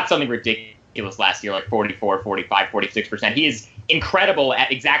shot something ridiculous last year, like 44, 45, 46%. He is incredible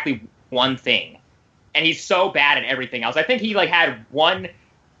at exactly one thing. And he's so bad at everything else. I think he he was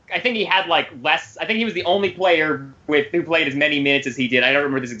the only player who played as many minutes as he did. I don't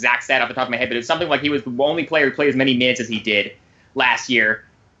remember this exact stat off the top of my head, but it was something like he was the only player who played as many minutes as he did last year,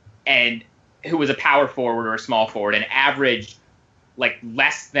 and who was a power forward or a small forward, and averaged like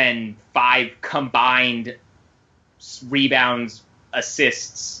less than 5 combined rebounds,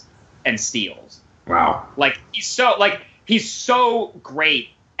 assists, and steals. Wow. He's so great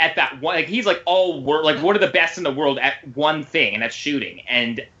at that one. Like he's like one of the best in the world at one thing, and that's shooting.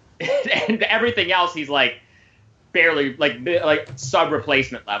 And everything else, he's like barely like sub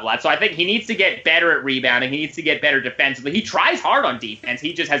replacement level at. So I think he needs to get better at rebounding. He needs to get better defensively. He tries hard on defense.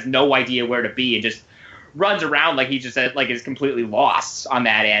 He just has no idea where to be and just runs around like he just like is completely lost on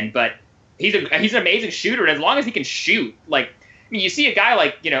that end. But he's an amazing shooter, and as long as he can shoot, like I mean, you see a guy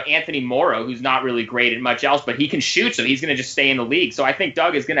like Anthony Morrow, who's not really great at much else, but he can shoot, so he's going to just stay in the league. So I think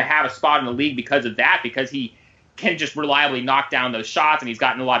Doug is going to have a spot in the league because of that, because he can just reliably knock down those shots, and he's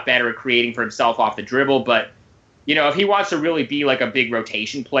gotten a lot better at creating for himself off the dribble. But if he wants to really be like a big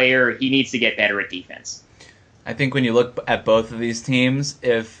rotation player, he needs to get better at defense. I think when you look at both of these teams,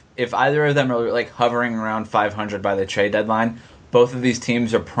 if either of them are like hovering around 500 by the trade deadline, both of these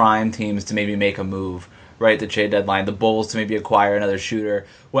teams are prime teams to maybe make a move right at the trade deadline. The Bulls to maybe acquire another shooter,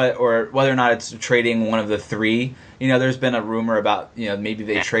 or whether or not it's trading one of the three. There's been a rumor about maybe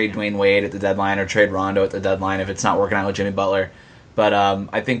they trade Dwayne Wade at the deadline or trade Rondo at the deadline if it's not working out with Jimmy Butler. But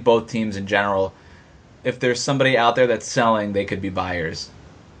I think both teams in general, if there's somebody out there that's selling, they could be buyers.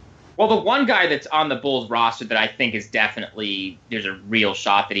 Well, the one guy that's on the Bulls roster that I think is definitely, there's a real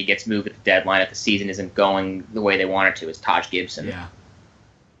shot that he gets moved at the deadline if the season isn't going the way they want it to, is Taj Gibson. Yeah.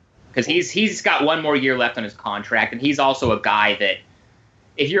 Because he's got one more year left on his contract, and he's also a guy that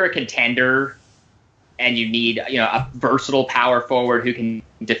if you're a contender and you need a versatile power forward who can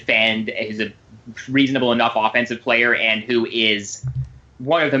defend, is a reasonable enough offensive player, and who is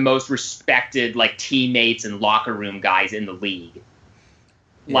one of the most respected like teammates and locker room guys in the league.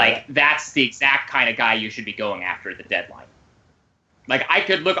 Yeah. Like, that's the exact kind of guy you should be going after at the deadline. Like, I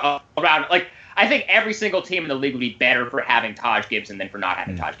could look around, like, I think every single team in the league would be better for having Taj Gibson than for not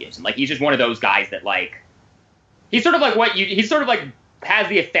having Taj Gibson. Like, he's just one of those guys that, like, he's sort of like he's sort of like has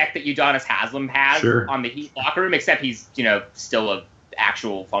the effect that Udonis Haslem has on the Heat locker room, except he's, still a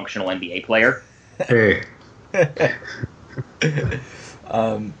actual functional NBA player. Hey.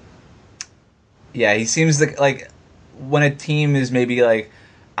 Yeah, he seems like when a team is maybe like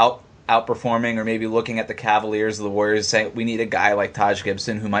outperforming or maybe looking at the Cavaliers or the Warriors saying we need a guy like Taj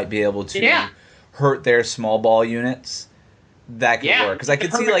Gibson who might be able to hurt their small ball units, that could work. Because I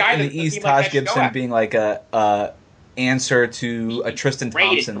could see like in the East Taj Gibson being like a answer to a Tristan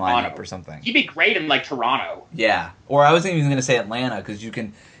Thompson lineup or something. He'd be great in like Toronto. Yeah, or I wasn't even going to say Atlanta because you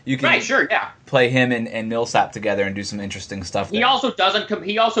can play him and Millsap together and do some interesting stuff there. He also doesn't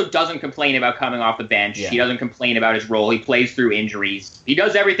complain about coming off the bench. Yeah. He doesn't complain about his role. He plays through injuries. He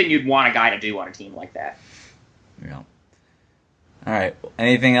does everything you'd want a guy to do on a team like that. Yeah. All right.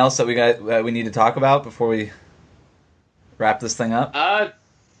 Anything else that we need to talk about before we wrap this thing up?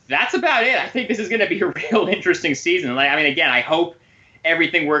 That's about it. I think this is going to be a real interesting season. Like, I mean, again, I hope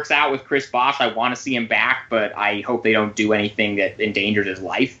everything works out with Chris Bosh. I want to see him back, but I hope they don't do anything that endangers his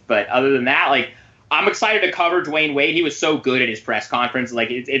life. But other than that, like, I'm excited to cover Dwayne Wade. He was so good at his press conference. Like,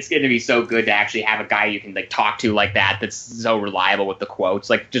 it's going to be so good to actually have a guy you can like talk to like that that's so reliable with the quotes,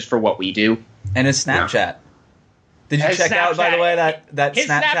 like just for what we do. And his Snapchat. Yeah. Did you check out, by the way, that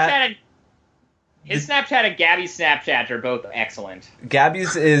Snapchat? His Snapchat and Gabby's Snapchat are both excellent.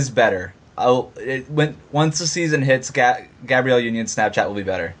 Gabby's is better. Once the season hits, Gabrielle Union's Snapchat will be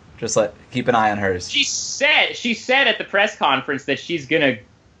better. Just keep an eye on hers. She said at the press conference that she's gonna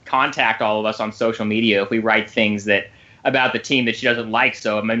contact all of us on social media if we write things about the team that she doesn't like.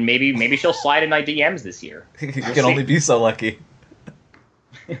 So I mean, maybe she'll slide in my DMs this year. You can only be so lucky.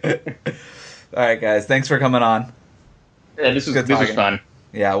 All right, guys. Thanks for coming on. Yeah, this was fun.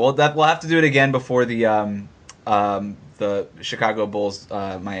 Yeah, we'll have to do it again before the Chicago Bulls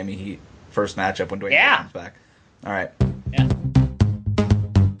Miami Heat first matchup when Dwayne Wade comes back. All right. Yeah.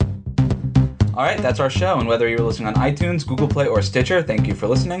 All right, that's our show. And whether you're listening on iTunes, Google Play, or Stitcher, thank you for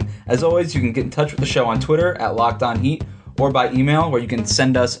listening. As always, you can get in touch with the show on Twitter at LockedOnHeat or by email where you can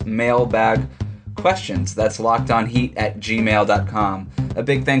send us mailbag questions. That's lockedonheat@gmail.com. A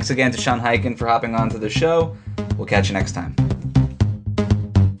big thanks again to Sean Highkin for hopping onto the show. We'll catch you next time.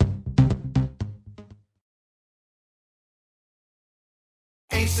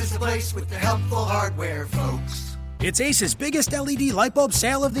 Ace is the place with the helpful hardware, folks. It's Ace's biggest LED light bulb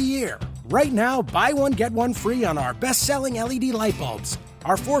sale of the year. Right now, buy one, get one free on our best-selling LED light bulbs.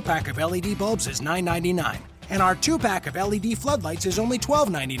 Our 4-pack of LED bulbs is $9.99, and our 2-pack of LED floodlights is only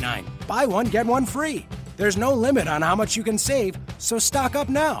 $12.99. Buy one, get one free. There's no limit on how much you can save, so stock up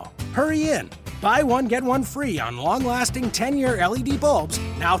now. Hurry in. Buy one, get one free on long-lasting 10-year LED bulbs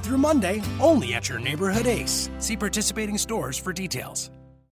now through Monday, only at your neighborhood Ace. See participating stores for details.